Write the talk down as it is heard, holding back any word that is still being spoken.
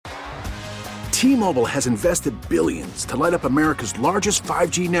T-Mobile has invested billions to light up America's largest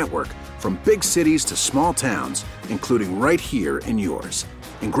 5G network, from big cities to small towns, including right here in yours.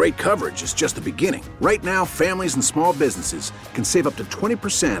 And great coverage is just the beginning. Right now, families and small businesses can save up to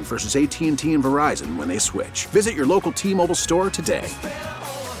 20% versus AT&T and Verizon when they switch. Visit your local T-Mobile store today.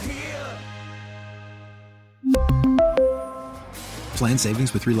 Plan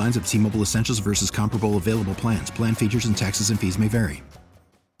savings with 3 lines of T-Mobile Essentials versus comparable available plans. Plan features and taxes and fees may vary.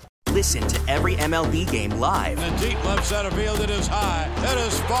 Listen to every MLB game live. In the deep left center field, it is high, it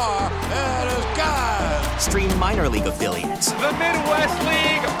is far, it is gone. Stream minor league affiliates. The Midwest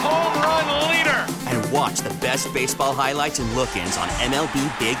League home run leader. And watch the best baseball highlights and look-ins on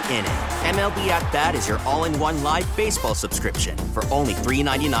MLB Big Inning. MLB At Bat is your all-in-one live baseball subscription for only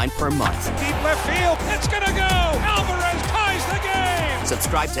 $3.99 per month. Deep left field, it's gonna go. Alvarez ties the game.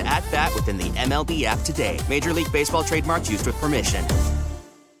 Subscribe to At Bat within the MLB app today. Major League Baseball trademarks used with permission.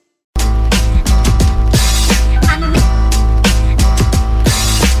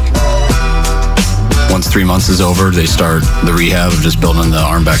 Once 3 months is over, they start the rehab of just building the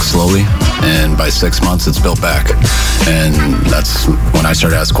arm back slowly. And by 6 months, it's built back. And that's when I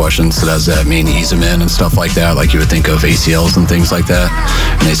started asking questions. So does that mean ease him in and stuff like that? Like you would think of ACLs and things like that.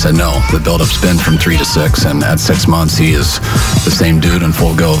 And they said, no, the build-up's been from 3 to 6. And at 6 months, he is the same dude in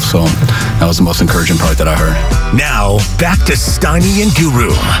full go. So that was the most encouraging part that I heard. Now, back to Steiny and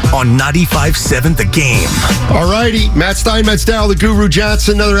Guru on 95.7 The Game. All righty. Matt Stein, Matt Stowell, the Guru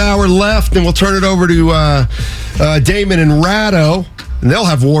Johnson. Another hour left, and we'll turn it over to Damon and Ratto. And they'll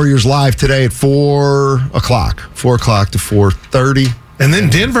have Warriors live today at 4 o'clock. 4 o'clock to 4:30. And then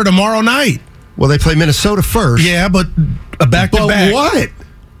Denver tomorrow night. Well, they play Minnesota first. Yeah, but a back-to-back. But what?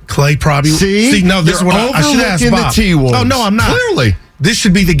 Clay probably... See no, this is what I should ask Bob. The T-Wolves. Oh, no, I'm not. Clearly. This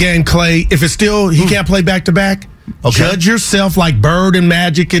should be the game, Clay. If it's still... He can't play back-to-back. Okay. Judge yourself like Bird and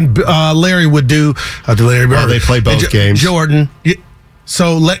Magic and Larry would do. Larry Bird. Oh, they play both games. Jordan...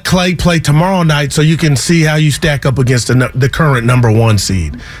 So let Clay play tomorrow night so you can see how you stack up against the current number 1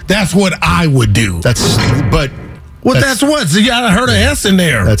 seed. That's what I would do. That's what? So you got to heard an S in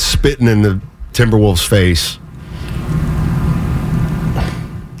there. That's spitting in the Timberwolves' face.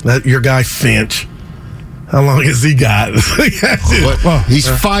 Your guy Finch. How long has he got? He's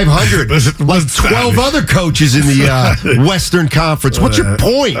 500. Like 12 other coaches in the Western Conference. What's your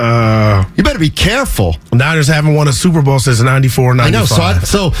point? You better be careful. Niners haven't won a Super Bowl since 94, 95. I know.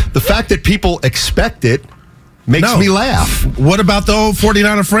 So the fact that people expect it makes me laugh. What about the old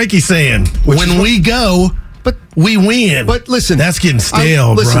 49er Frankie saying, when we go, we win? But listen. That's getting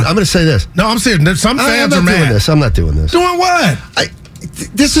stale, bro. I'm going to say this. No, I'm saying some fans are mad. I'm not doing this. Doing what?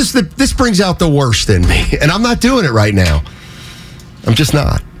 This brings out the worst in me, and I'm not doing it right now. I'm just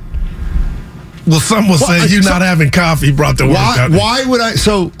not. Well, some will say you not having coffee brought the worst out. Why would I?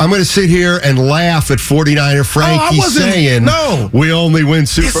 So I'm going to sit here and laugh at 49er Frankie saying, we only win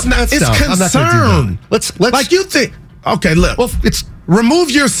Super Bowl. It's concern. Let's like you think. Okay, look. Well, it's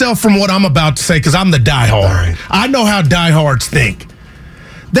remove yourself from what I'm about to say because I'm the diehard. Right. I know how diehards think.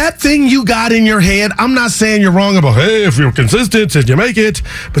 That thing you got in your head, I'm not saying you're wrong about, hey, if you're consistent and you make it,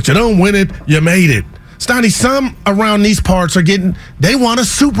 but you don't win it, you made it. Steiny, some around these parts they want a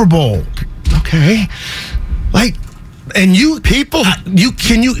Super Bowl. Okay. And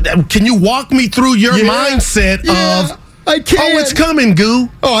can you walk me through your mindset of, I can. it's coming, Goo.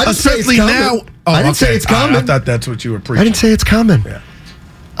 Oh, I didn't say it's coming. I didn't say it's coming. I thought that's what you were preaching. I didn't say it's coming. Yeah.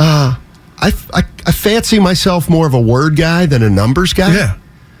 I fancy myself more of a word guy than a numbers guy. Yeah.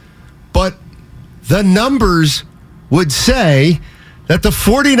 But the numbers would say that the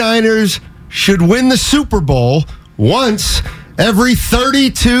 49ers should win the Super Bowl once every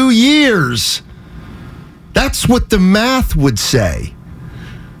 32 years. That's what the math would say.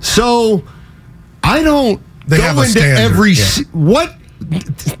 So I don't go into every... What?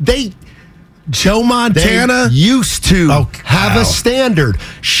 Joe Montana they used to have a standard.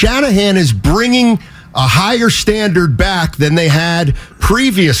 Shanahan is bringing a higher standard back than they had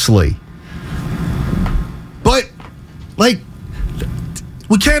previously. But we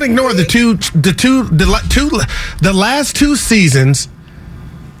can't ignore the last 2 seasons.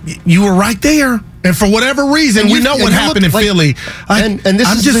 You were right there, and for whatever reason, we know what happened in Philly. And this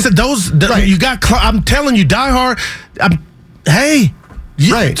I'm is just those. Right. You got. I'm telling you, diehard.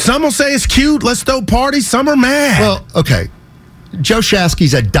 Right. Some will say it's cute. Let's throw parties. Some are mad. Well, okay. Joe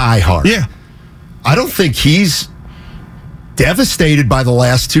Shasky's a diehard. Yeah. I don't think he's devastated by the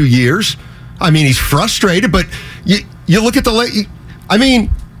last 2 years. I mean, he's frustrated, but you look at I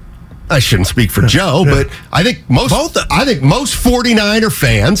shouldn't speak for Joe, but I think most 49er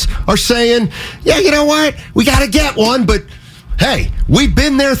fans are saying, yeah, you know what? We got to get one, but hey, we've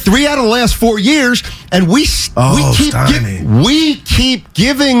been there 3 out of the last 4 years, and we keep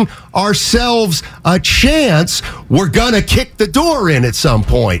giving ourselves a chance. We're gonna kick the door in at some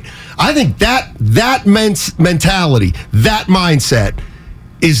point. I think that mentality, that mindset,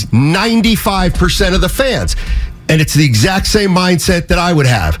 is 95% of the fans. And it's the exact same mindset that I would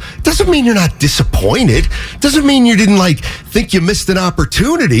have. Doesn't mean you're not disappointed. Doesn't mean you didn't think you missed an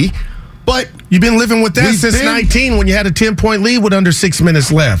opportunity. But you've been living with that since 19 when you had a 10-point lead with under 6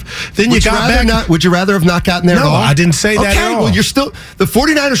 minutes left. Then you got back. Would you rather have not gotten there at all? No, I didn't say that at all. Well, you're still the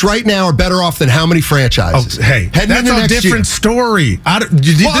 49ers right now are better off than how many franchises? Oh, hey, that's a different story.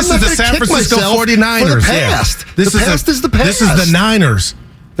 This is the San Francisco 49ers. For the past. Yeah. The past is the past. This is the Niners.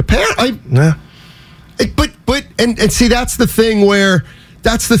 The past. Yeah. But see, that's the thing where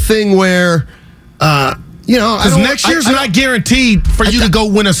because next year's not guaranteed for you to go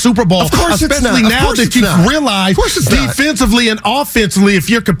win a Super Bowl. Of course, especially now that you've realized defensively and offensively, if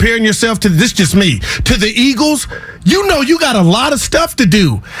you're comparing yourself to this, just me, to the Eagles, you got a lot of stuff to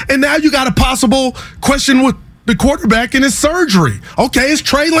do, and now you got a possible question with the quarterback in his surgery. Okay, it's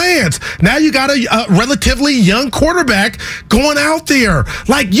Trey Lance. Now you got a relatively young quarterback going out there.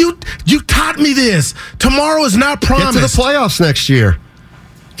 You taught me this. Tomorrow is not promised. Get to the playoffs next year.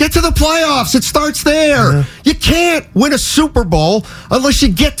 Get to the playoffs. It starts there. Yeah. You can't win a Super Bowl unless you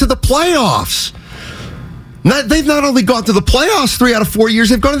get to the playoffs. They've not only gone to the playoffs 3 out of 4 years,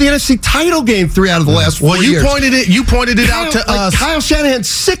 they've gone to the NFC title game 3 out of the last 4 years. You pointed it out to us. Kyle Shanahan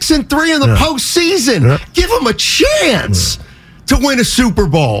 6-3 in the postseason. Yeah. Give him a chance to win a Super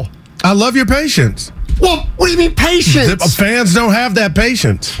Bowl. I love your patience. Well, what do you mean patience? The fans don't have that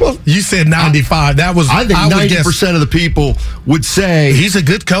patience. Well, you said 95. I think 90% of the people would say he's a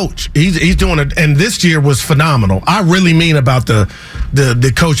good coach. He's doing it, and this year was phenomenal. I really mean about the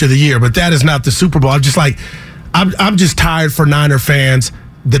coach of the year, but that is not the Super Bowl. I'm just tired for Niner fans,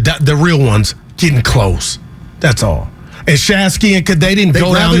 the real ones, getting close. That's all. And Shasky and they didn't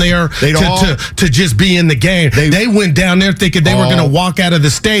go down there to just be in the game. They went down there thinking they were going to walk out of the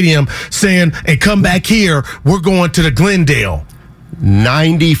stadium saying, and come back here, we're going to the Glendale.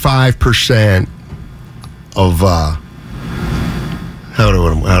 95% of, how do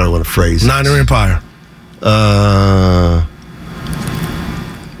I want to phrase it? Niner Empire.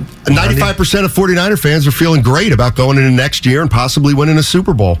 95% of 49er fans are feeling great about going into next year and possibly winning a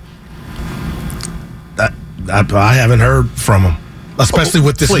Super Bowl. I haven't heard from him, especially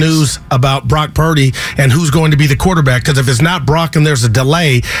with this news about Brock Purdy and who's going to be the quarterback. Because if it's not Brock and there's a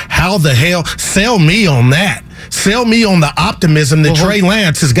delay, how the hell? Sell me on that. Sell me on the optimism that Trey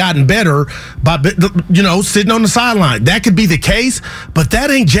Lance has gotten better by, sitting on the sideline. That could be the case, but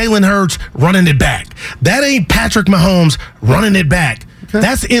that ain't Jalen Hurts running it back. That ain't Patrick Mahomes running it back. Okay.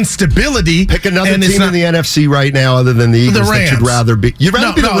 That's instability. Pick another team in the NFC right now other than the Eagles that you'd rather be. You'd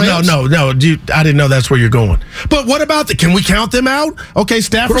rather be the Rams? No. I didn't know that's where you're going. But what about can we count them out? Okay,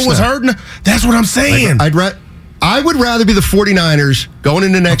 Stafford was hurting. That's what I'm saying. I would rather be the 49ers going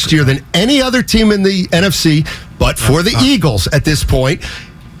into next year than any other team in the NFC, but for the Eagles at this point.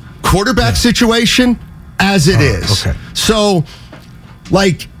 Quarterback situation as it is. Okay. So,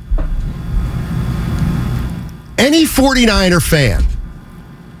 any 49er fan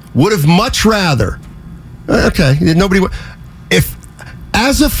would have much rather, if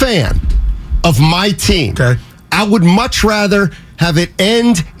as a fan of my team, I would much rather have it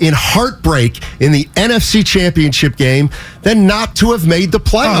end in heartbreak in the NFC Championship game than not to have made the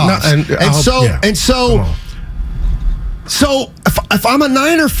playoffs. So if I'm a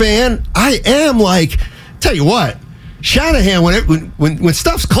Niner fan, I am tell you what, Shanahan, when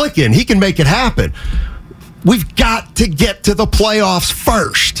stuff's clicking, he can make it happen. We've got to get to the playoffs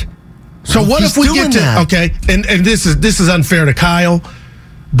first. So what if we get to that? Okay, and this is unfair to Kyle,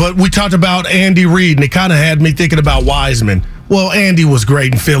 but we talked about Andy Reid, and it kind of had me thinking about Wiseman. Well, Andy was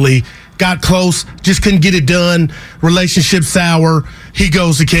great in Philly, got close, just couldn't get it done. Relationship sour. He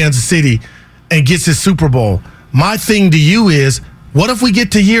goes to Kansas City and gets his Super Bowl. My thing to you is, what if we get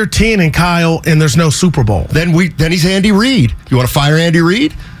to year 10 and Kyle and there's no Super Bowl? Then he's Andy Reid. You want to fire Andy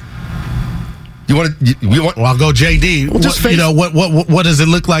Reid? Well, I'll go JD. Well, what does it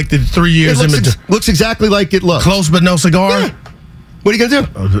look like the 3 years? It looks exactly like it looks. Close but no cigar? Yeah. What are you going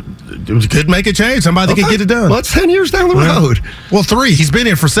to do? Could make a change. Somebody could get it done. Well, it's 10 years down the road. Well, 3. He's been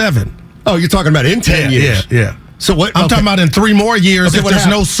here for 7. Oh, you're talking about in 10 years? Yeah. So what? I'm talking about in 3 more years if there's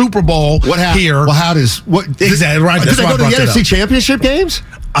no Super Bowl here. Well, how does... Exactly, right. Did they go to the NFC Championship games?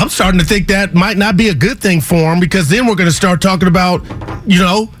 I'm starting to think that might not be a good thing for him, because then we're going to start talking about,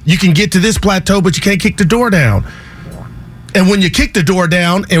 you can get to this plateau, but you can't kick the door down. And when you kick the door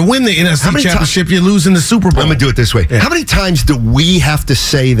down and win the NFC Championship, you lose in the Super Bowl. I'm going to do it this way. Yeah. How many times do we have to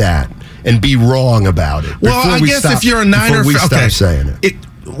say that and be wrong about it? Well, I guess if you're a Niner fan, stop saying it.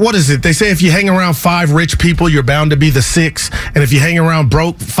 What is it? They say if you hang around 5 rich people, you're bound to be the 6th. And if you hang around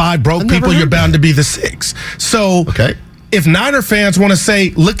 5 broke people, you're bound to be the 6th. So if Niner fans want to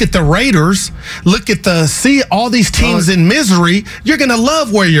say, look at the Raiders, see all these teams in misery, you're going to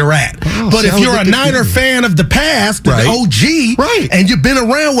love where you're at. But if you're a Niner fan of the past, the OG, and you've been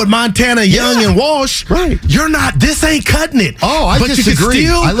around with Montana, Young, and Walsh, you're not, this ain't cutting it. Oh, I disagree.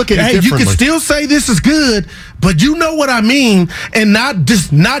 I look at it differently. You can still say this is good, but you know what I mean, and not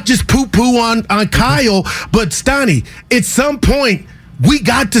just poo-poo on Kyle, but Stoney, at some point, we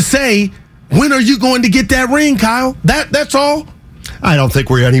got to say, when are you going to get that ring, Kyle? That's all. I don't think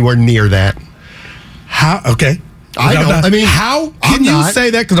we're anywhere near that. How? Okay. I don't. I mean, how can you say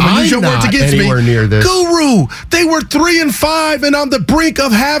that? Because I'm going to use your words against me. Anywhere near this. Guru, they were 3-5 and on the brink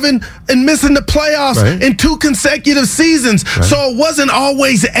of having and missing the playoffs in 2 consecutive seasons. So it wasn't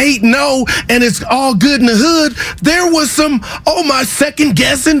always 8-0 and it's all good in the hood. There was some, my second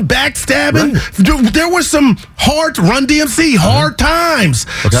guessing, backstabbing. There was some hard Run DMC, hard times.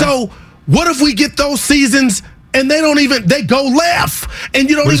 So what if we get those seasons and they go left and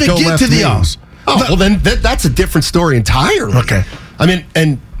you don't even get to the offs? Well, then that's a different story entirely. Okay. I mean,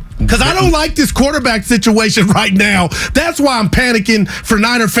 because I don't like this quarterback situation right now. That's why I'm panicking for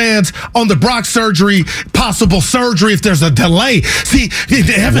Niner fans on the Brock possible surgery if there's a delay. See,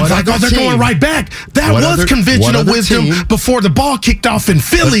 Evan's like, they're going right back. That was conventional wisdom before the ball kicked off in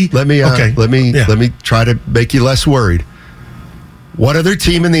Philly. Let me try to make you less worried. What other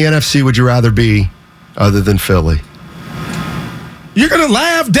team in the NFC would you rather be other than Philly? You're going to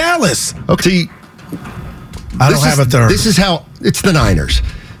laugh, Dallas. Okay. I don't have a third. This is how it's the Niners.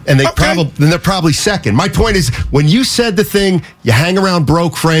 And they're probably second. My point is, when you said the thing, you hang around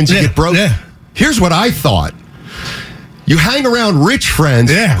broke friends, you get broke. Yeah. Here's what I thought. You hang around rich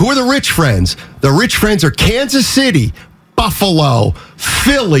friends. Yeah. Who are the rich friends? The rich friends are Kansas City, Buffalo,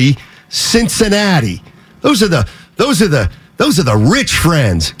 Philly, Cincinnati. Those are the rich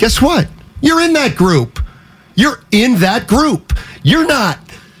friends. Guess what? You're in that group. You're in that group. You're not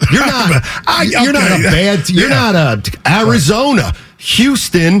Arizona,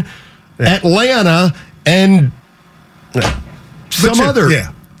 Houston, Atlanta, and some other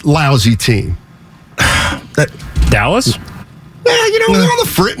lousy team. Dallas? Yeah, they're on the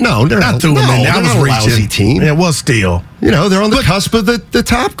frit. No, they're not doing that. That was a lousy team. It was still. They're on the cusp of the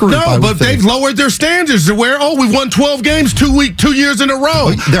top group. No, but they've lowered their standards to where, we've won 12 games 2 years in a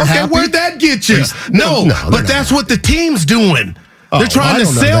row. Where'd that get you? No, but that's what the team's doing. They're trying to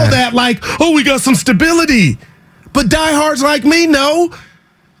sell that like, we got some stability. But diehards like me know,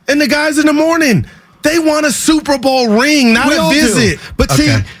 and the guys in the morning, they want a Super Bowl ring, not a visit. But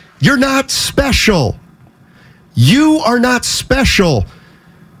see, you're not special. You are not special.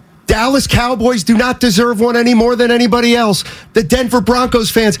 Dallas Cowboys do not deserve one any more than anybody else. The Denver Broncos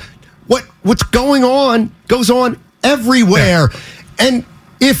fans, what's going on goes on everywhere. Yeah. And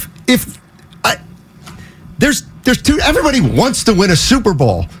if there's two, everybody wants to win a Super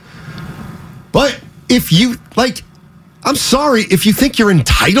Bowl. But if you I'm sorry, if you think you're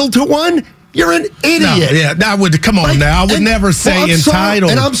entitled to one, you're an idiot. I would never say entitled.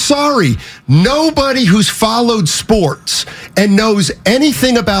 And I'm sorry. Nobody who's followed sports and knows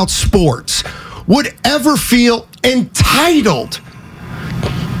anything about sports would ever feel entitled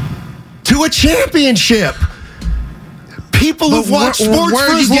to a championship. People who've watched sports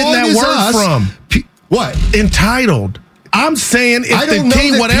for as long as us. From? What? Entitled. I'm saying if the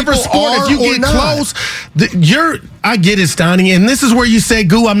team, whatever sport, if you get close, I get it, Stoney. And this is where you say,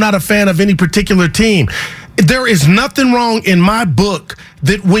 Goo, I'm not a fan of any particular team. There is nothing wrong in my book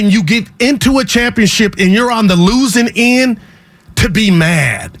that when you get into a championship and you're on the losing end, to be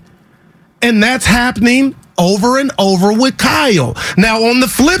mad. And that's happening over and over with Kyle. Now, on the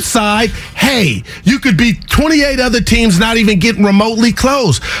flip side, hey, you could be 28 other teams not even getting remotely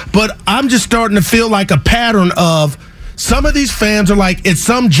close. But I'm just starting to feel like a pattern of some of these fans are like, at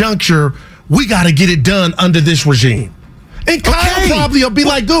some juncture, we got to get it done under this regime. And Kyle probably will be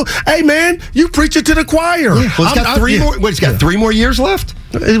like, hey, man, you preach it to the choir. Yeah. Well, he's got 3 more years left?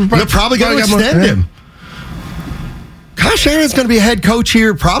 They're probably going to extend him. Kyle Shanahan's going to be a head coach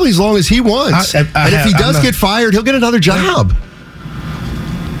here probably as long as he wants. And if he does get fired, he'll get another job.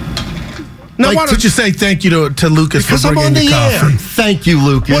 Now, why don't you say thank you to Lucas for bringing the coffee? Thank you,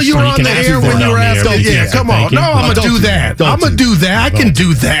 Lucas. Well, you were on the air when you were asking. Yeah, come on. No, I'm going to do that. I can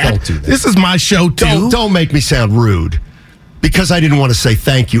do that. Don't do that. This is my show, too. Don't make me sound rude. Because I didn't want to say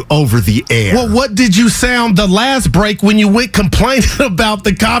thank you over the air. Well, what did you sound the last break when you went complaining about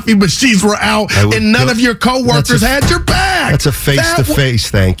the coffee machines were out and none of your coworkers had your back? That's a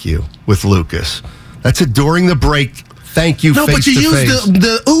face-to-face thank you with Lucas. That's a during the break thank you. No, but you used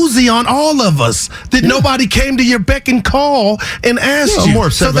the Uzi on all of us. That nobody came to your beck and call and asked you.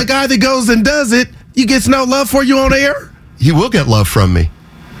 So the guy that goes and does it, you gets no love for you on air? He will get love from me.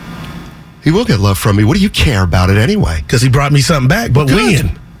 He will get love from me. What do you care about it anyway? Because he brought me something back, but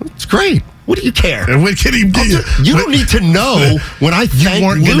when? It's great. What do you care? And when can he do it? You don't need to know when I thank you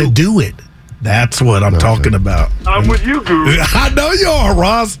weren't going to do it. That's what I'm talking about. I'm with you, Guru. I know you are,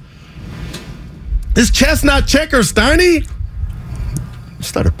 Ross. This chestnut checker, Steiny.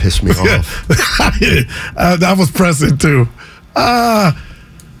 Started to piss me off. I was pressing too.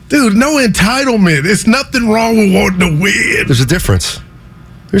 Dude, no entitlement. It's nothing wrong with wanting to win. There's a difference.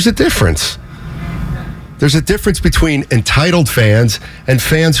 There's a difference. There's a difference between entitled fans and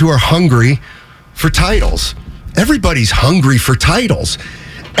fans who are hungry for titles. Everybody's hungry for titles.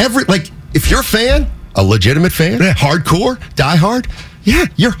 If you're a fan, a legitimate fan, hardcore, diehard,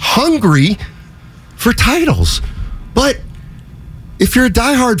 you're hungry for titles. But if you're a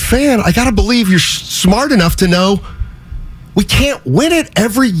diehard fan, I got to believe you're smart enough to know we can't win it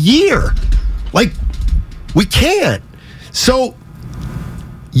every year. We can't. So,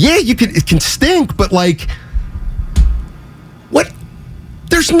 it can stink, but what?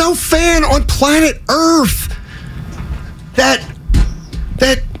 There's no fan on planet Earth that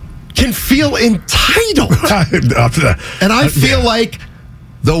can feel entitled. And I feel like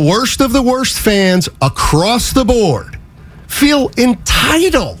the worst of the worst fans across the board feel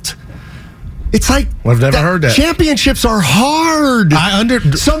entitled. It's like I've never heard that. Championships are hard.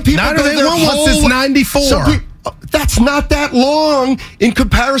 Some people Niners won one since '94. That's not that long in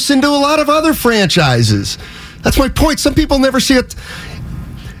comparison to a lot of other franchises. That's my point. Some people never see it.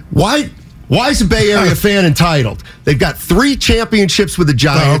 Why is a Bay Area fan entitled? They've got 3 championships with the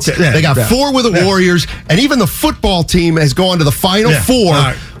Giants. They got 4 with the Warriors. And even the football team has gone to the Final Four.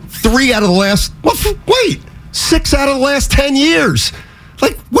 Right. 3 out of the last... 6 out of the last 10 years.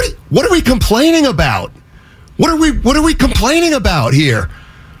 What are we complaining about? What are we complaining about here?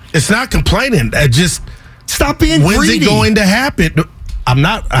 It's not complaining. Just... Stop being When's greedy. It going to happen?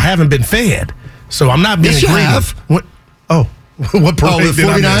 I haven't been fed, so I'm not being greedy. Have. What parade the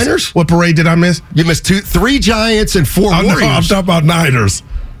 49ers? What parade did I miss? You missed 3 Giants and 4 Warriors. No, I'm talking about Niners.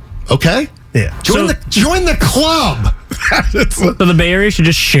 Okay. Yeah. Join the club. So the Bay Area should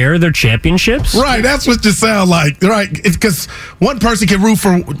just share their championships? Right, that's what you sound like. Right, it's because one person can root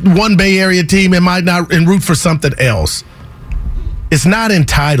for one Bay Area team and might not and root for something else. It's not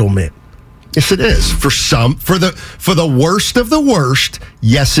entitlement. Yes, it is. For the worst of the worst,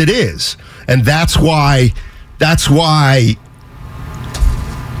 yes, it is. And that's why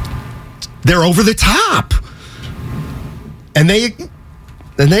they're over the top. And they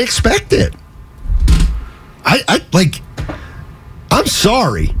expect it. I'm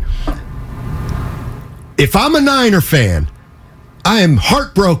sorry. If I'm a Niner fan, I am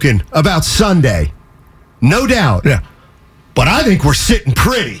heartbroken about Sunday. No doubt. Yeah. But I think we're sitting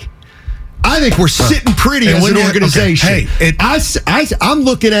pretty. As an organization. Okay. I'm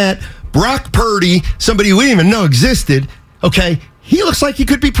looking at Brock Purdy, somebody we didn't even know existed. Okay, he looks like he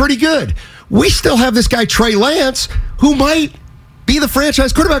could be pretty good. We still have this guy, Trey Lance, who might be the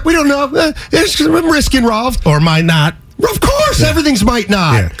franchise quarterback. We don't know. There's some risk involved. Or might not. Of course, everything's might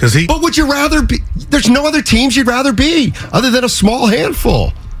not. Yeah, but would you rather be? There's no other teams you'd rather be other than a small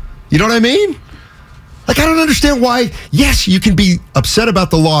handful. You know what I mean? I don't understand why, yes, you can be upset about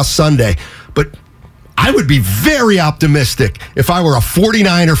the loss Sunday, but I would be very optimistic if I were a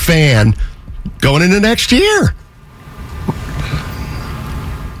 49er fan going into next year.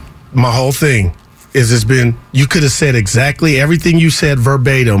 My whole thing you could have said exactly everything you said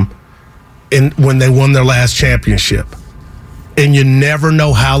verbatim when they won their last championship. And you never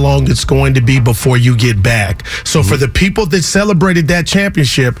know how long it's going to be before you get back. So for the people that celebrated that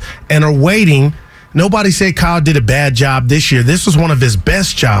championship and are waiting... Nobody said Kyle did a bad job this year. This was one of his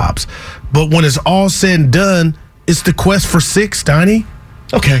best jobs. But when it's all said and done, it's the quest for 6, Steiny.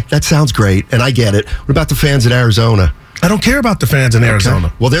 Okay, that sounds great, and I get it. What about the fans in Arizona? I don't care about the fans in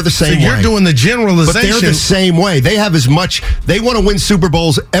Arizona. Well, they're the same way. You're doing the generalization. But they're the same way. They have as much. They want to win Super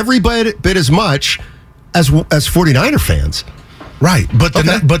Bowls every bit as much as 49er fans. Right, but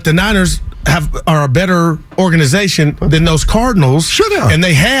the Niners are a better organization than those Cardinals. Sure they are. And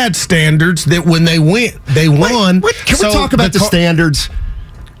they had standards that when they won. Can we talk about the standards?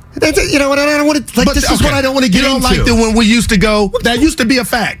 You know what? I don't want to. This is what I don't want to get into. You don't like when we used to go. That used to be a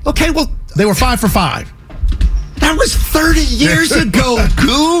fact. Okay, well, they were 5 for 5. All That was 30 years ago,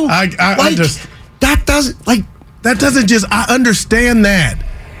 Goo. I understand that.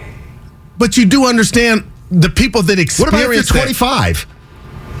 But you do understand the people that experience. What about if you're 25?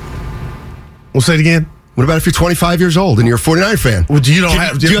 We'll say it again. What about if you're 25 years old and you're a 49er fan? Well, do you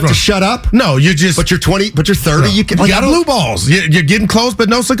have to shut up? No, you just. But you're 20. But you're 30. No. You got blue balls. You're getting close, but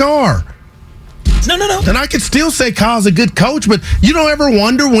no cigar. No. Then I could still say Kyle's a good coach, but you don't ever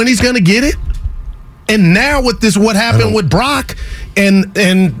wonder when he's going to get it. And now with this, what happened with Brock and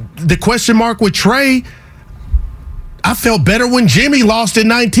the question mark with Trey, I felt better when Jimmy lost in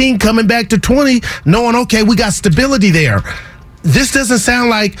 19, coming back to 20, knowing, okay, we got stability there. This doesn't sound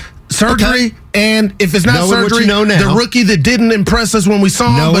like surgery, and if it's not surgery, the rookie that didn't impress us when we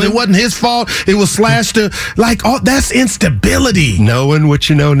saw him, but it wasn't his fault, it was slashed to, that's instability. Knowing what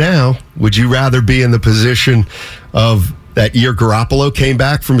you know now, would you rather be in the position of that year Garoppolo came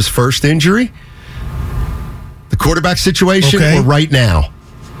back from his first injury? The quarterback situation, or right now?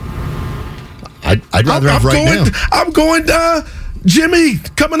 I'd rather have right now. I'm going Jimmy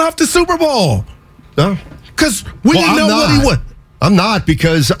coming off the Super Bowl. No. Because we didn't know what he would. I'm not,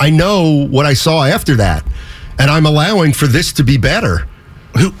 because I know what I saw after that, and I'm allowing for this to be better.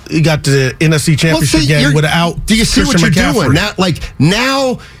 He got the NFC Championship game without. Do you see Christian what you're McCaffrey. doing?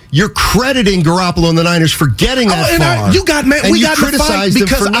 Now you're crediting Garoppolo and the Niners for getting that far. You got mad. We got in a fight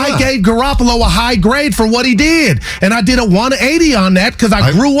because I gave Garoppolo a high grade for what he did, and I did a 180 on that because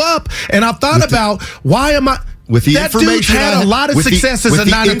I grew up and I thought about why am I. With the that information, dude had a lot of success as a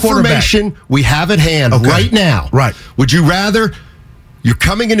Niner quarterback. With the information we have at hand right now, would you rather you're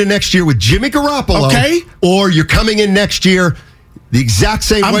coming into next year with Jimmy Garoppolo, or you're coming in next year the exact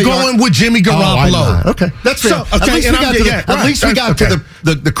same way? I'm going with Jimmy Garoppolo. Okay, that's fair. So, at least we got to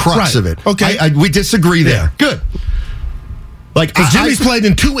the crux of it. Okay, we disagree there. Good. Because Jimmy's played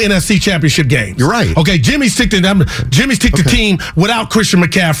in 2 NFC Championship games. You're right. Okay, Jimmy's took the team without Christian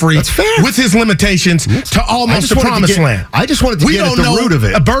McCaffrey. That's fair. With his limitations to almost the promised land. I just wanted to get at the root of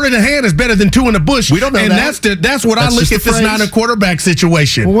it. A bird in the hand is better than 2 in the bush. We don't know and that's what I look at this Niner quarterback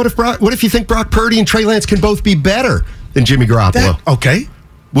situation. Well, what if you think Brock Purdy and Trey Lance can both be better than Jimmy Garoppolo? Okay.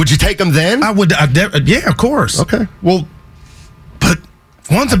 Would you take them then? I would. Yeah, of course. Okay. Well, but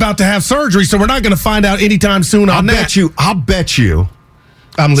one's about to have surgery, so we're not going to find out anytime soon on that. I'll bet you.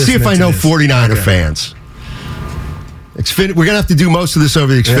 I'm listening. See if I know 49er fans. We're going to have to do most of this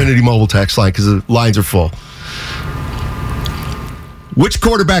over the Xfinity mobile text line because the lines are full. Which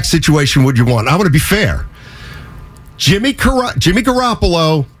quarterback situation would you want? I want to be fair. Jimmy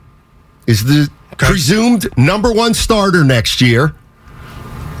Garoppolo is the presumed number 1 starter next year.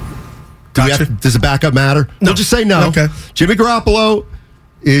 Does the backup matter? No. We'll just say no. Okay. Jimmy Garoppolo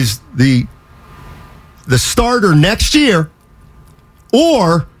is the starter next year,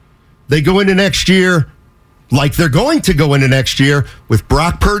 or they go into next year like they're going to go into next year with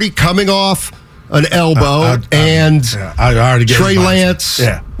Brock Purdy coming off an elbow and Trey Lance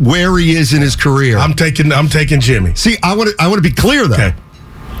where he is in his career. I'm taking Jimmy. See, I want to be clear though. Okay.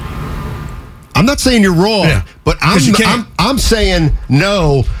 I'm not saying you're wrong, but I'm saying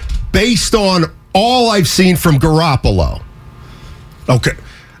no based on all I've seen from Garoppolo. Okay.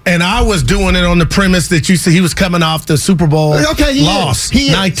 And I was doing it on the premise that you said he was coming off the Super Bowl loss.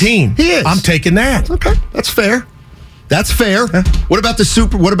 He 19. He is. I'm taking that. Okay. That's fair. What about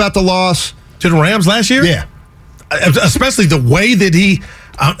the loss to the Rams last year? Yeah. Especially the way that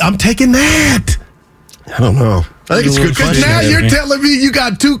I'm taking that. I don't know. I think it's a good question. Because now you're telling me you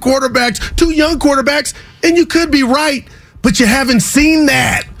got 2 young quarterbacks, and you could be right, but you haven't seen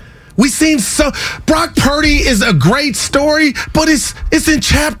that. Brock Purdy is a great story, but it's in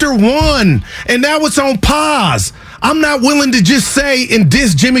chapter 1, and now it's on pause. I'm not willing to just say and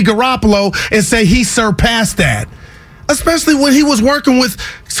diss Jimmy Garoppolo and say he surpassed that, especially when he was working with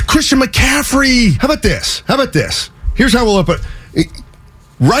Christian McCaffrey. How about this? Here's how we'll open it.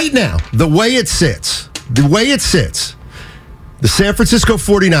 Right now, the way it sits, the San Francisco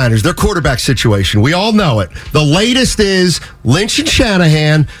 49ers, their quarterback situation, we all know it. The latest is Lynch and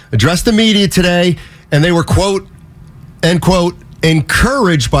Shanahan addressed the media today, and they were, quote, end quote,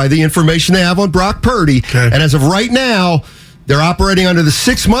 encouraged by the information they have on Brock Purdy. Okay. And as of right now, they're operating under the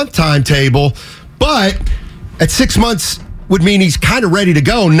 6-month timetable, but at 6 months would mean he's kind of ready to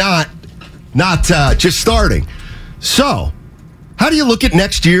go, not just starting. So, how do you look at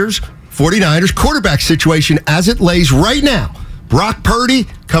next year's 49ers quarterback situation as it lays right now? Brock Purdy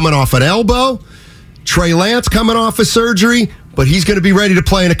coming off an elbow, Trey Lance coming off a surgery, but he's going to be ready to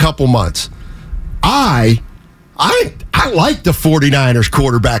play in a couple months. I like the 49ers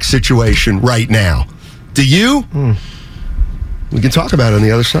quarterback situation right now. Do you? We can talk about it on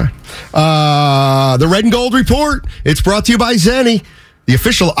the other side. The Red and Gold Report. It's brought to you by Zenni, the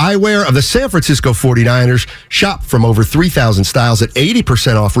official eyewear of the San Francisco 49ers. Shop from over 3,000 styles at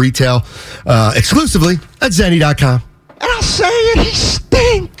 80% off retail, exclusively at Zenni.com. And I'll say it, he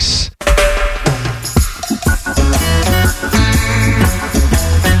stinks.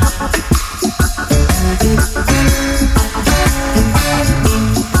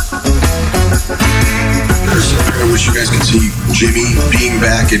 I wish you guys could see Jimmy being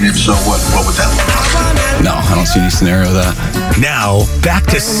back, and if so, what would that look like? No, I don't see any scenario of that. Now, back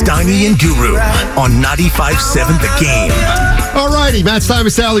to Steiny and Guru on 95.7 The Game. All righty, Matt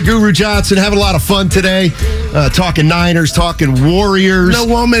Stuyvesant, Sally Guru Johnson, having a lot of fun today. Talking Niners, talking Warriors. No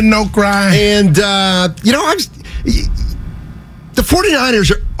woman, no cry. And, the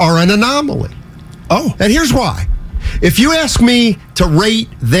 49ers are an anomaly. Oh. And here's why. If you ask me to rate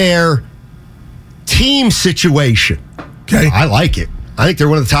their team situation, okay, I like it. I think they're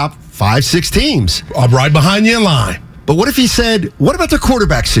one of the top 5-6 teams. I'm right behind you in line. But what if he said, what about their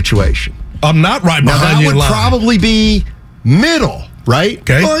quarterback situation? I'm not right Now, behind you in line. that would probably be middle, right?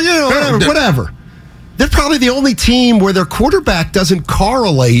 Okay. Or, whatever. They're probably the only team where their quarterback doesn't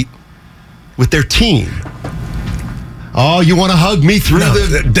correlate with their team. Oh, you want to hug me through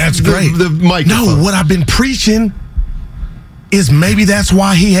that's great. The microphone. No, what I've been preaching is maybe that's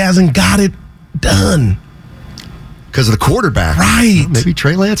why he hasn't got it done. Because of the quarterback. Right. Well, maybe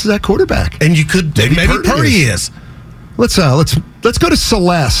Trey Lance is that quarterback. And you could maybe Purdy is. Let's go to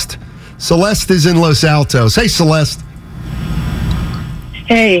Celeste. Celeste is in Los Altos. Hey, Celeste.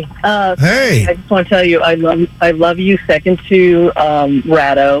 Hey. Hey. I just want to tell you I love you second to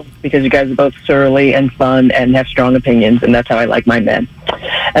Ratto, because you guys are both surly and fun and have strong opinions, and that's how I like my men.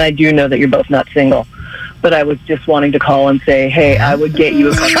 And I do know that you're both not single. But I was just wanting to call and say, hey, I would get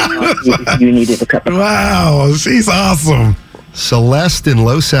you a cup of coffee if you needed a cup of coffee. Wow, she's awesome. Celeste in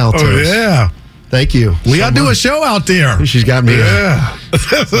Los Altos. Oh, yeah. Thank you. We got to do a show out there. She's got me. Yeah.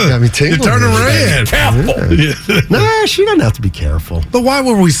 She's got me tingling. You're turning red. Careful. Yeah. Nah, she doesn't have to be careful. But why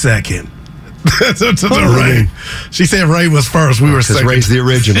were we second? Ray. She said Ray was first. We were second. Ray's the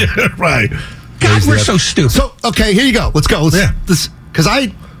original. Right. God, we're so stupid. So, okay, here you go. Let's go. Because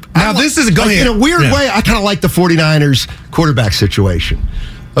this is go ahead. In a weird way, I kind of like the 49ers quarterback situation.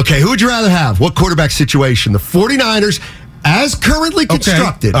 Okay, who would you rather have? What quarterback situation? The 49ers, as currently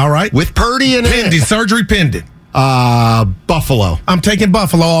constructed. All right. With Purdy and pending, surgery pending. Buffalo. I'm taking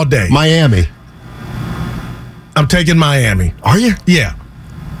Buffalo all day. Miami. I'm taking Miami. Are you? Yeah.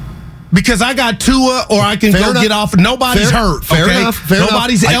 Because I got Tua, or I can go get off. Nobody's hurt. Fair okay? enough.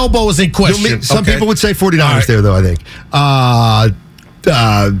 Nobody's elbow is in question. Some people would say 49ers there, though, I think.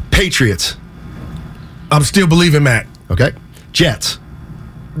 Patriots. I'm still believing Mac. Okay. Jets.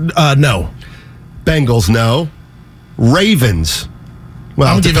 No. Bengals, no. Ravens.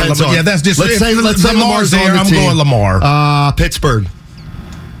 Well, I'm giving Lamar. Yeah, that's just. Let's say Lamar's there. I'm going Lamar. Pittsburgh.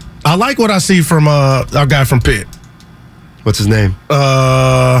 I like what I see from our guy from Pitt. What's his name?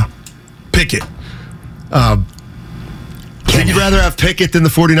 Pickett. Would you rather have Pickett than the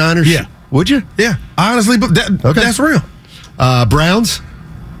 49ers? Yeah. Would you? Yeah. Honestly, but that's real. Browns?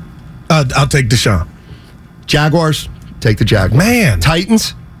 I'll take Deshaun. Jaguars? Take the Jaguars. Man.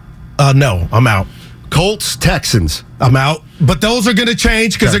 Titans? No, I'm out. Colts? Texans? I'm out. But those are going to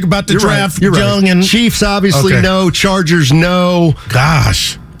change because they're about to draft You're Young right. and Chiefs, obviously, no. Chargers, no.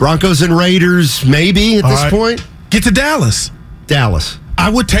 Gosh. Broncos and Raiders, maybe at this point. Get to Dallas. Dallas. I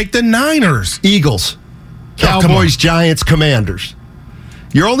would take the Niners. Eagles. Cowboys, Giants, Commanders.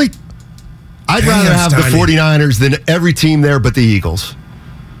 I'd rather have the 49ers than every team there but the Eagles.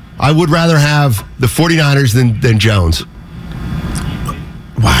 I would rather have the 49ers than Jones.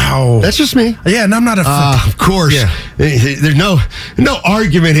 Wow. That's just me. Yeah, and I'm not a of course. Yeah. There's no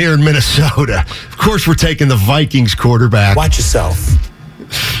argument here in Minnesota. Of course we're taking the Vikings quarterback. Watch yourself.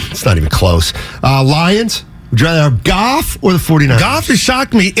 It's not even close. Lions? Would you rather have Goff or the 49ers? Goff has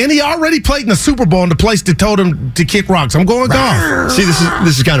shocked me, and he already played in the Super Bowl in the place that told him to kick rocks. I'm going Goff. See, this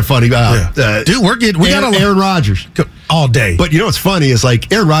is kind of funny. Dude, we got Aaron Rodgers all day. But you know what's funny is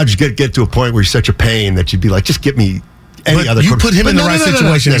like Aaron Rodgers get to a point where he's such a pain that you'd be like, just get me any other. You put him in the right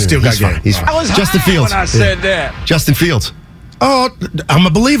situation, he still got game. He's fine. I was Justin high Fields. when I said that. Justin Fields. Oh, I'm a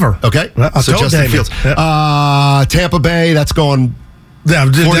believer. Okay, so Justin Fields. Tampa Bay. That's going. Yeah,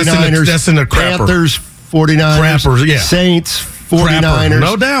 49ers. That's in the crapper. Panthers. 49ers, Crappers, yeah. Saints, 49ers, Crapper,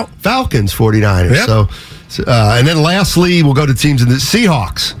 no doubt. Falcons, 49ers. Yep. So, and then lastly, we'll go to teams in the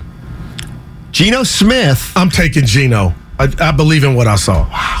Seahawks. Geno Smith. I'm taking Geno. I believe in what I saw.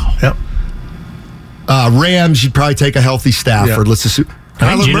 Wow. Yep. Rams, you'd probably take a healthy Stafford. Yep. Let's assume.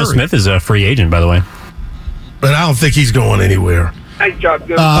 Geno Smith is a free agent, by the way. But I don't think he's going anywhere. Nice job,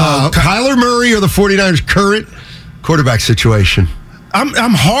 good. Kyler Murray or the 49ers' current quarterback situation? I'm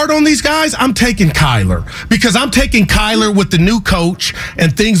hard on these guys. I'm taking Kyler because I'm taking Kyler with the new coach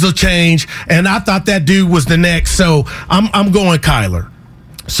and things will change. And I thought that dude was the next. So I'm going Kyler.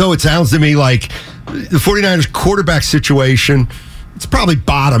 So it sounds to me like the 49ers quarterback situation, it's probably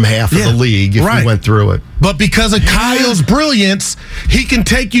bottom half of the league if we went through it. But because of Kyle's brilliance, he can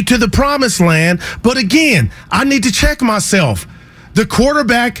take you to the promised land. But again, I need to check myself. The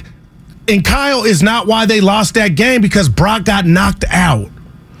quarterback and Kyle is not why they lost that game because Brock got knocked out.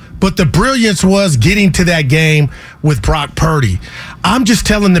 But the brilliance was getting to that game with Brock Purdy. I'm just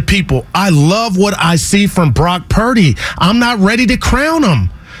telling the people, I love what I see from Brock Purdy. I'm not ready to crown him.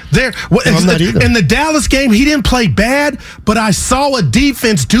 I'm not either. In the Dallas game, he didn't play bad, but I saw a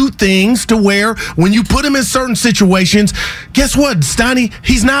defense do things to where when you put him in certain situations, guess what, Steiny?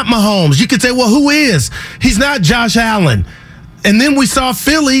 He's not Mahomes. You could say, well, who is? He's not Josh Allen. And then we saw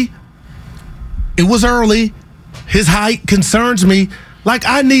Philly. It was early. His height concerns me. Like,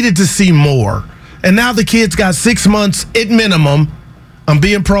 I needed to see more. And now the kid's got 6 months at minimum. I'm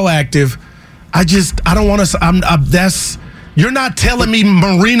being proactive. I don't want to. You're not telling me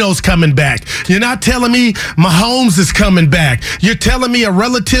Marino's coming back. You're not telling me Mahomes is coming back. You're telling me a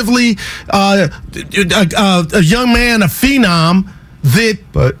relatively a young man, a phenom,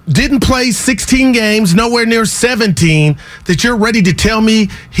 that didn't play 16 games, nowhere near 17, that you're ready to tell me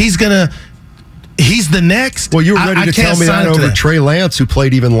he's the next? Well, you were ready to tell me that over Trey Lance, who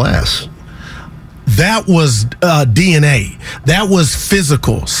played even less. That was DNA. That was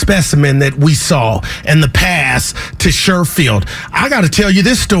physical specimen that we saw and the pass to Sherfield. I got to tell you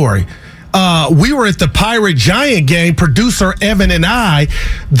this story. We were at the Pirate Giant game, producer Evan and I,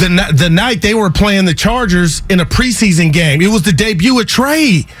 the night they were playing the Chargers in a preseason game. It was the debut of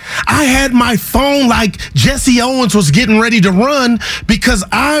Trey. I had my phone like Jesse Owens was getting ready to run because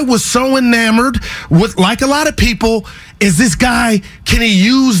I was so enamored with, like a lot of people, is this guy, can he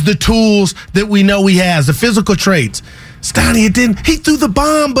use the tools that we know he has, the physical traits? Stoney, it didn't. He threw the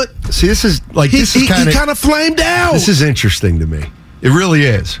bomb, but see, this is kind of flamed out. This is interesting to me. It really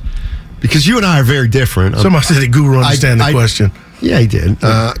is. Because you and I are very different. Somebody said the guru understand the question. Yeah, he did.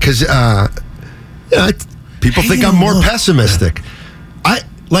 Because people think I'm more pessimistic.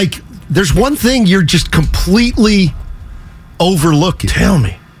 There's one thing you're just completely overlooking. Tell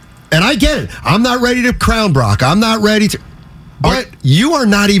me. And I get it. I'm not ready to crown Brock. I'm not ready to. But you are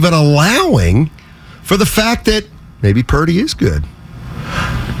not even allowing for the fact that maybe Purdy is good.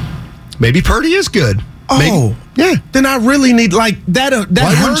 Maybe Purdy is good. Oh, yeah. Then I really need, that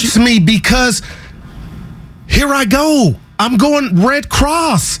hurts me because here I go. I'm going Red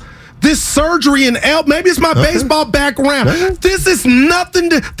Cross. This surgery in maybe it's my baseball background. This is nothing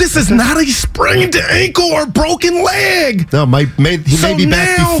this is not a sprained ankle or broken leg. No, he may be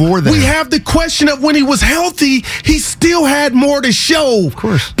back before that. We have the question of when he was healthy, he still had more to show. Of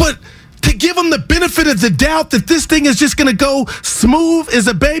course. But to give him the benefit of the doubt that this thing is just going to go smooth as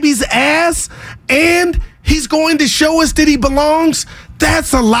a baby's ass and he's going to show us that he belongs,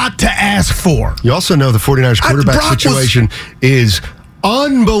 that's a lot to ask for. You also know the 49ers quarterback situation is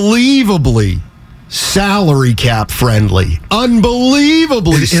unbelievably salary cap friendly.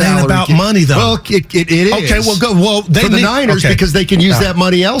 Unbelievably salary cap. It ain't about money, though. Well, it is. Okay, well, go. Well, for the Niners, because they can use that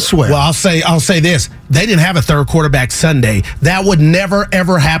money elsewhere. Well, I'll say this. They didn't have a third quarterback Sunday. That would never,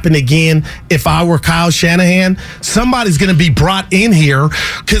 ever happen again if I were Kyle Shanahan. Somebody's going to be brought in here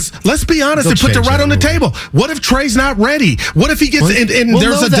because, let's be honest, they put it right on the table. What if Trey's not ready? What if he gets and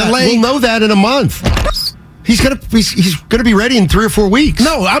there's a delay? We'll know that in a month. He's gonna be ready in 3 or 4 weeks.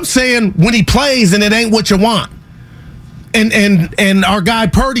 No, I'm saying when he plays and it ain't what you want. And our guy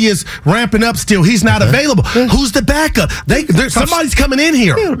Purdy is ramping up still. He's not available. Who's the backup? Somebody's coming in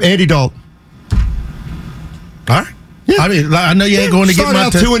here. Yeah, Andy Dalton. All right. Yeah. I mean, I know you ain't going to get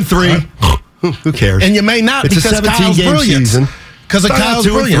out 2 and 3. Right. Who cares? And you may not it's because a 17-game season. Because of Kyle's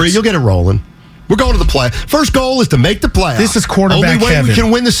 2 and 3, you'll get it rolling. We're going to the play. First goal is to make the playoffs. This is quarterback Only way heaven. we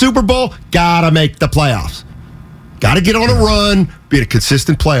can win the Super Bowl, gotta make the playoffs. Got to get on a run, be a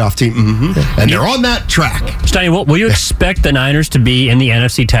consistent playoff team. Mm-hmm. And they're on that track. Steiny, will you expect the Niners to be in the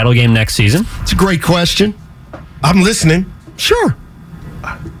NFC title game next season? It's a great question. I'm listening. Sure.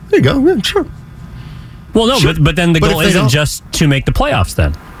 There you go. Yeah, sure. Well, no, sure. but then the goal isn't just to make the playoffs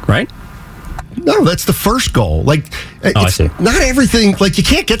then, right? No, that's the first goal. I see. Not everything. You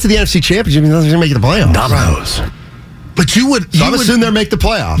can't get to the NFC Championship unless you're making the playoffs. Dominoes. But you would assume they'll make the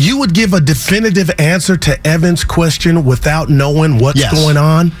playoffs. You would give a definitive answer to Evan's question without knowing what's going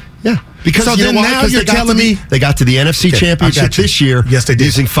on? Yeah. Because so you then know why? now 'Cause you're telling me they got to the NFC Championship this year. Yes, they did.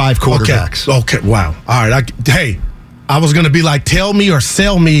 Using 5 quarterbacks. Okay. Wow. All right. I was going to be like, tell me or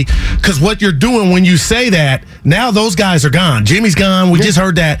sell me, because what you're doing when you say that, now those guys are gone. Jimmy's gone. We just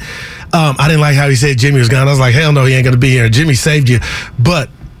heard that. I didn't like how he said Jimmy was gone. I was like, hell no, he ain't going to be here. Jimmy saved you. But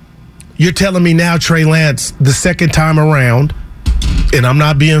you're telling me now Trey Lance, the second time around, and I'm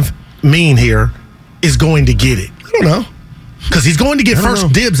not being mean here, is going to get it. I don't know. Because he's going to get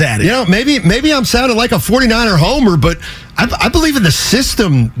first dibs at it. You know, maybe I'm sounding like a 49er homer, but I believe in the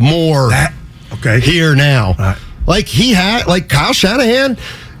system more here now. Right. Like Kyle Shanahan.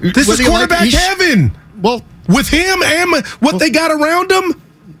 This is quarterback heaven. Well, with him and what they got around him,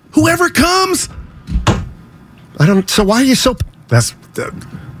 whoever comes. So why are you so... That's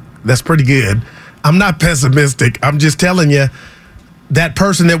pretty good. I'm not pessimistic. I'm just telling you, that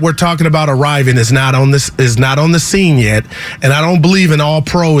person that we're talking about arriving is not on the scene yet, and I don't believe an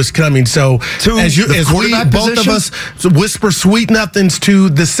All-Pro is coming. So as we both of us whisper sweet nothings to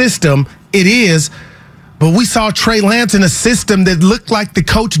the system, it is. But we saw Trey Lance in a system that looked like the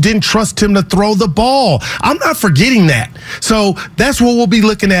coach didn't trust him to throw the ball. I'm not forgetting that. So that's what we'll be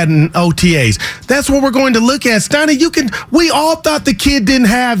looking at in OTAs. That's what we're going to look at. Stoney, we all thought the kid didn't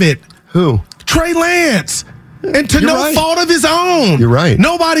have it. Who? Trey Lance. And to no fault of his own. You're right.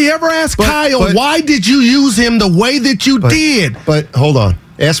 Nobody ever asked Kyle, why did you use him the way that you did? But hold on.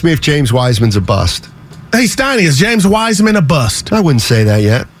 Ask me if James Wiseman's a bust. Hey, Steiny, is James Wiseman a bust? I wouldn't say that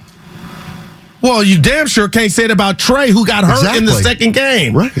yet. Well, you damn sure can't say it about Trey, who got hurt in the second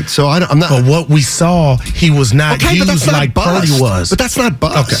game. Right. So I'm not. But what we saw, he was not used like Purdy was. But that's not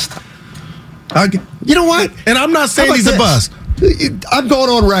bust. Okay. You know what? And I'm not saying he's a bust. I'm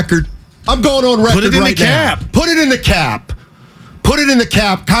going on record. Put it in the cap. Put it in the cap. Put it in the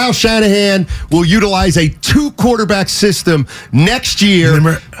cap. Kyle Shanahan will utilize a 2-quarterback system next year.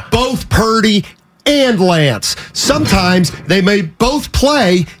 Both Purdy and Lance. Sometimes they may both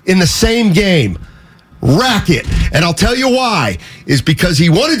play in the same game. Racket. And I'll tell you why. Is because he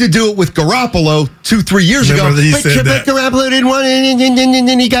wanted to do it with Garoppolo 2-3 years ago. But Garoppolo didn't want it, and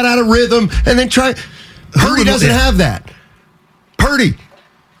then he got out of rhythm. And then Purdy doesn't have that. Purdy,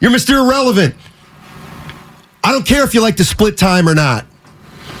 you're Mr. Irrelevant. I don't care if you like to split time or not.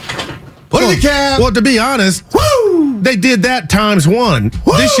 Put it in the cap. Well, to be honest, they did that times 1.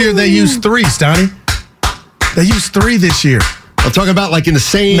 This year they used 3, Stoney. They used 3 this year. I'm talking about like in the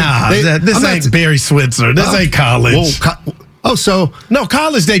same... this ain't Barry Switzer. This ain't college. No,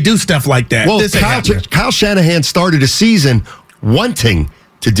 college, they do stuff like that. Well, Kyle Shanahan started a season wanting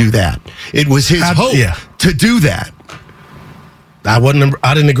to do that. It was his hope to do that.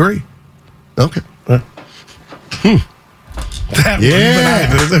 I didn't agree. Okay. I'm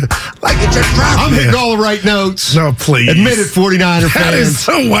hitting all the right notes. No, please. Admit it, 49er fans. That is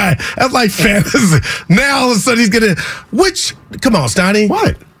so why. That's like fantasy. Now all of a sudden he's going to... Come on, Stoney.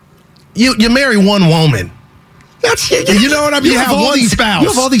 What? You marry one woman. You know what I mean? You have one spouse. You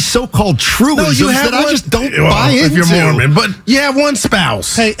have all these so-called truisms that I just don't buy into. If you're Mormon, but you have one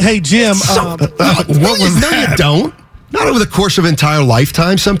spouse. Hey, Jim. What was that? No, you don't. Not over the course of an entire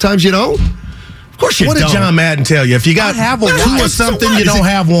lifetime. Sometimes you don't. Of course you don't. What did John Madden tell you? If you got 2 or something, you don't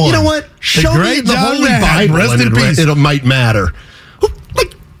have one. You know what? Show me the Holy Bible. Rest in peace. It might matter.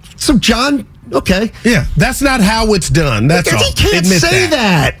 So John, okay. Yeah, that's not how it's done. That's all. He can't say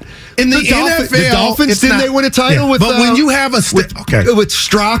that. In the NFL, the Dolphins, didn't they win a title with... But when you have with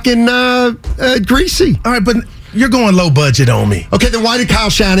Strock and Greasy. All right, but you're going low budget on me. Okay, then why did Kyle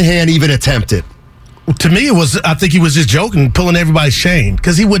Shanahan even attempt it? To me, I think he was just joking, pulling everybody's shame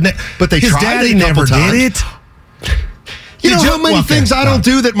because he wouldn't. But his daddy never did it. You know how many things I don't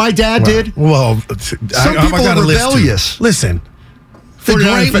do that my dad did? Well, some people are rebellious. Listen, the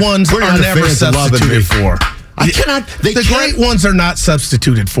great ones are never substituted for. I cannot. The great ones are not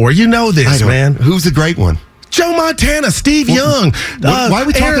substituted for. You know this, man. Who's the great one? Joe Montana, Steve Young. Why are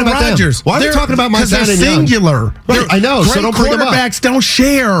we talking about Rodgers. Them? Why are we talking about Montana and Young? Singular. Right, I know. Great so don't bring them up. Quarterbacks don't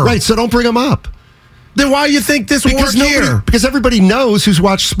share. Right. So don't bring them up. Then why do you think this works here? Because everybody knows who's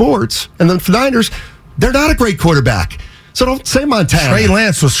watched sports, and the Niners, they're not a great quarterback. So don't say Montana. Trey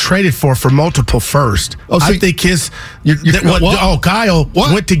Lance was traded for multiple first. I think Kyle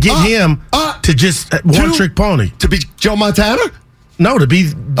went to get him to just one-trick pony. To be Joe Montana? No, to be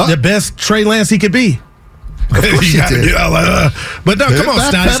the best Trey Lance he could be. Of course he did. But no, come on,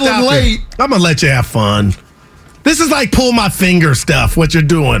 Stein, stop it. I'm going to let you have fun. This is like pull my finger stuff, what you're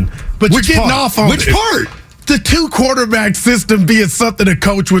doing. But you're getting off on Which part? The 2-quarterback system being something a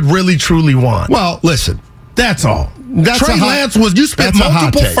coach would really, truly want. Well, listen. That's all. Trey Lance was, you spent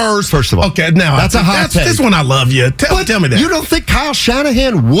multiple first of all. Okay, now that's a hot take. This one I love you. Tell me that. You don't think Kyle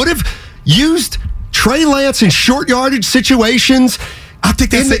Shanahan would have used Trey Lance in short yardage situations. I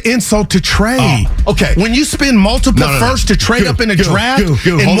think that's an insult to Trey. Oh, okay. When you spend multiple firsts to trade up in a draft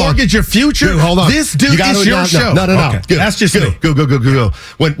and mortgage your future, this dude is your show. No. Okay. That's just me. Go.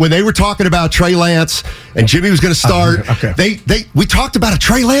 When they were talking about Trey Lance and Jimmy was going to start, we talked about a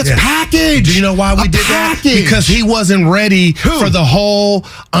Trey Lance package. Do you know why we did that? Because he wasn't ready for the whole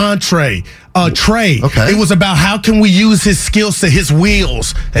entree. Trey. Okay. It was about how can we use his skills to his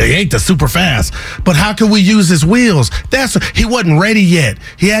wheels. And he ain't the super fast, but how can we use his wheels? He wasn't ready yet.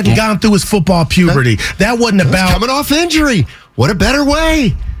 He hadn't gone through his football puberty. That wasn't about coming off injury. What a better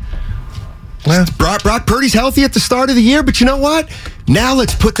way. Well, Brock Purdy's healthy at the start of the year, but you know what? Now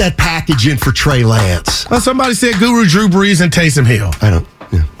let's put that package in for Trey Lance. Well, somebody said Guru, Drew Brees, and Taysom Hill. I don't.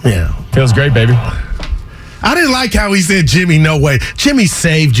 Yeah. Feels great, baby. I didn't like how he said, Jimmy, no way. Jimmy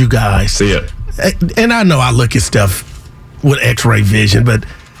saved you guys. See it. And I know I look at stuff with x-ray vision, but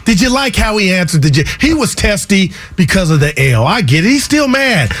did you like how he answered he was testy because of the L. I get it. He's still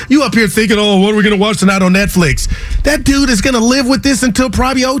mad. You up here thinking, what are we going to watch tonight on Netflix? That dude is going to live with this until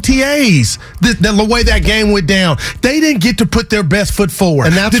probably OTAs. The way that game went down. They didn't get to put their best foot forward.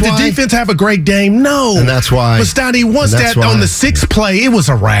 And that's Did the defense have a great game? No. And that's why. But Steiny, once that on the sixth play, it was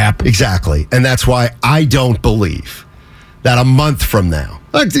a wrap. Exactly. And that's why I don't believe that a month from now,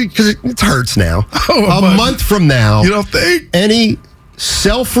 because it hurts now, a month from now, you don't think any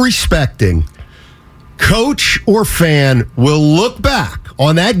self-respecting coach or fan will look back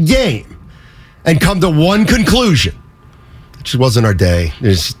on that game and come to one conclusion. It just wasn't our day.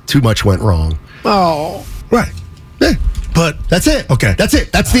 There's too much went wrong. Oh, right. Yeah. But that's it. Okay. That's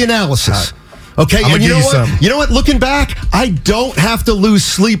it. That's the analysis. Okay, and you know what? You know what? Looking back, I don't have to lose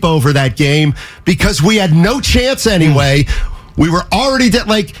sleep over that game because we had no chance anyway. We were already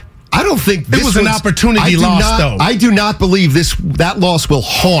I don't think it was an opportunity lost, though. I do not believe that loss will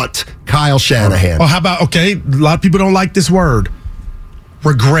haunt Kyle Shanahan. Well, how about a lot of people don't like this word,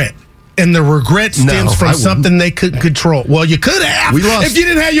 regret. And the regret stems from something they couldn't control. Well, you could have if you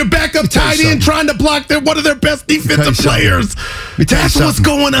didn't have your backup tight end trying to block one of their best defensive players. That's what's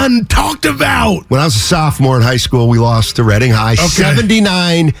going untalked about. When I was a sophomore in high school, we lost to Reading High,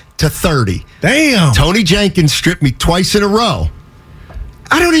 79-30. Damn. Tony Jenkins stripped me twice in a row.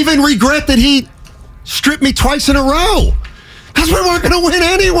 I don't even regret that he stripped me twice in a row because we weren't going to win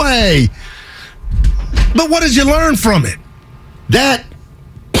anyway. But what did you learn from it? That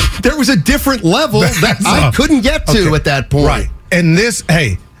there was a different level that I couldn't get to at that point. Right. And this,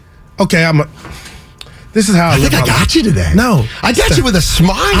 this is how I think I got you today. No. I got you with a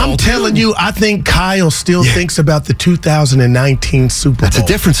smile. I'm telling you, I think Kyle still thinks about the 2019 Super Bowl. That's a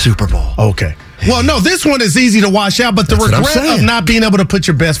different Super Bowl. Okay. Well, no, this one is easy to wash out, but the regret of not being able to put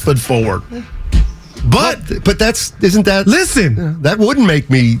your best foot forward. But isn't that... Listen. That wouldn't make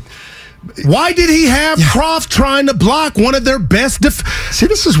me... Why did he have Croft trying to block one of their best... See,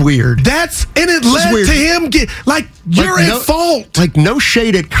 this is weird. It led to him you're at fault. No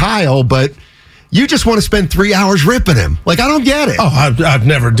shade at Kyle, but you just want to spend 3 hours ripping him. I don't get it. Oh, I'd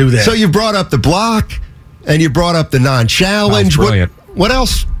never do that. So you brought up the block, and you brought up the non-challenge. What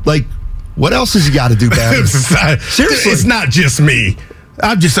else? What else has he got to do better? Seriously. It's not just me.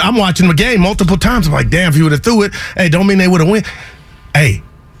 I'm watching the game multiple times. I'm like, damn, if you would have threw it, hey, don't mean they would have won. Hey,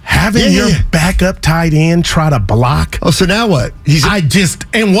 having your backup tight end try to block. Oh, so now what?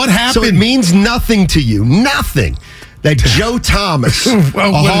 And what happened? So it means nothing to you. Nothing. That Joe Thomas, a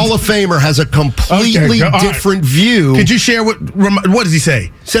Hall of Famer, has a completely different view. Could you share what does he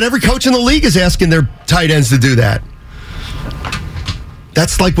say? Said every coach in the league is asking their tight ends to do that.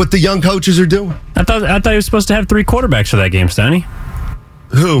 That's what the young coaches are doing. I thought he was supposed to have 3 quarterbacks for that game, Stoney.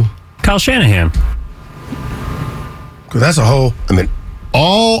 Who? Kyle Shanahan. Because that's a whole...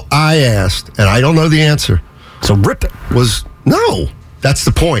 all I asked, and I don't know the answer. So rip it. Was, no. That's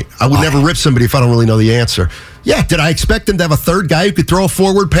the point. I would never rip somebody if I don't really know the answer. Yeah, did I expect him to have a third guy who could throw a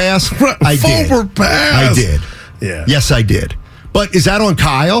forward pass? I did. Forward pass? I did. Yeah. Yes, I did. But is that on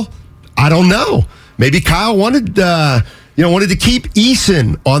Kyle? I don't know. Maybe Kyle wanted to keep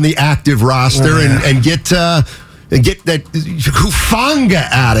Eason on the active roster and get that Hufanga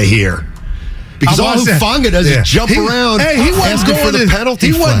out of here. Because all Hufanga does is jump around asking for the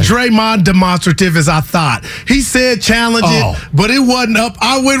penalty flag. He wasn't Draymond demonstrative as I thought. He said challenge it, but it wasn't up.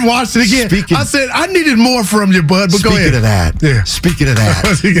 I went and watched it again. I said, I needed more from you, bud, but go ahead. Speaking of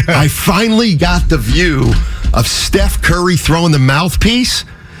that, I finally got the view of Steph Curry throwing the mouthpiece.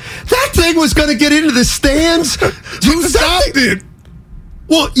 That thing was going to get into the stands. Who stopped it?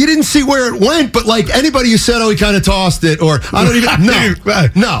 Well, you didn't see where it went, but like anybody who said, he kind of tossed it, or I don't even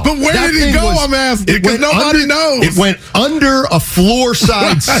no. But where did it go? I'm asking because nobody knows. It went under a floor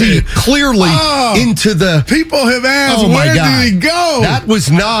side seat, clearly into the. People have asked, where did it go? That was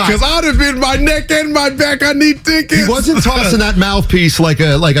not because I'd have been my neck and my back. I need tickets. He wasn't tossing that mouthpiece like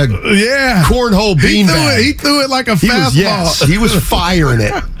a cornhole beanbag. He threw it like a fastball. Yes, he was firing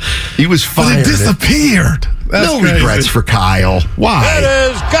it. He was firing it. But it disappeared. No regrets for Kyle. Why? It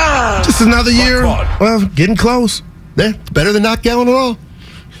is gone. Just another year. Well, getting close. Yeah, better than not going at all.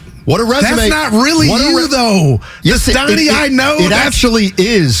 What a resume. That's not really you, though. Yes, Stoney, I know. It actually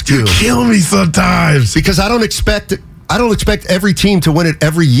is, You kill me sometimes. Because I don't expect every team to win it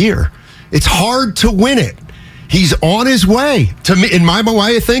every year. It's hard to win it. He's on his way, to me, in my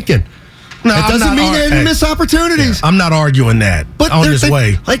way of thinking. No, it doesn't mean they didn't miss opportunities. Yeah, I'm not arguing that. But on his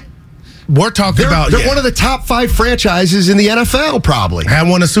way. We're talking about... They're one of the top 5 franchises in the NFL, probably. Had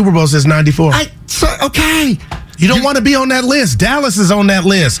won a Super Bowl since 94. Okay. You don't want to be on that list. Dallas is on that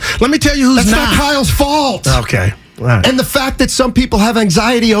list. Let me tell you who's That's not Kyle's fault. Okay. Right. And the fact that some people have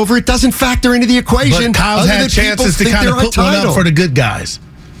anxiety over it doesn't factor into the equation. But Kyle's had chances to kind of put one up for the good guys.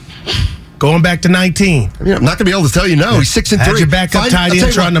 Going back to 19. I'm not going to be able to tell you no. He's 6-3. Had your backup tight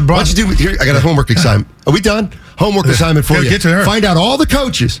end trying to... Why don't you do... Here, I got a homework assignment. Are we done? Homework assignment for you. Get to her. Find out all the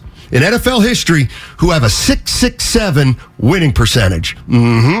coaches in NFL history who have a 6.67 winning percentage.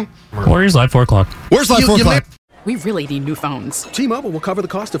 Mm-hmm. Warriors live 4 o'clock. Where's live 4 o'clock? We really need new phones. T-Mobile will cover the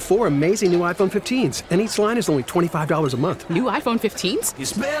cost of 4 amazing new iPhone 15s, and each line is only $25 a month. New iPhone 15s?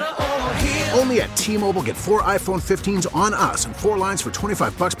 It's better over here. Only at T-Mobile, get 4 iPhone 15s on us and 4 lines for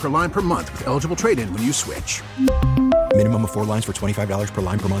 $25 per line per month with eligible trade-in when you switch. Minimum of 4 lines for $25 per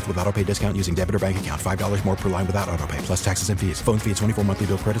line per month with autopay discount using debit or bank account. $5 more per line without autopay, plus taxes and fees. Phone fee at 24 monthly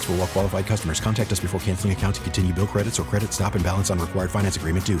bill credits for well-qualified customers. Contact us before canceling account to continue bill credits or credit stop and balance on required finance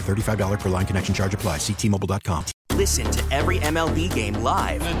agreement due. $35 per line connection charge applies. See T-Mobile.com. Listen to every MLB game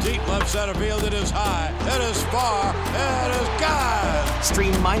live. In the deep left center field, it is high, it is far, it is gone.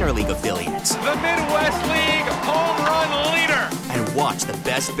 Stream minor league affiliates. The Midwest League home run leader. And watch the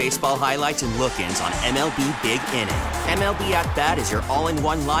best baseball highlights and look-ins on MLB Big Inning. MLB At Bat is your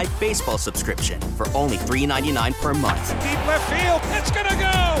all-in-one live baseball subscription for only $3.99 per month. Deep left field, it's gonna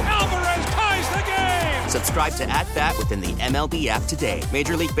go. Alvarez ties the game. Subscribe to At Bat within the MLB app today.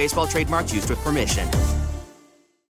 Major League Baseball trademarks used with permission.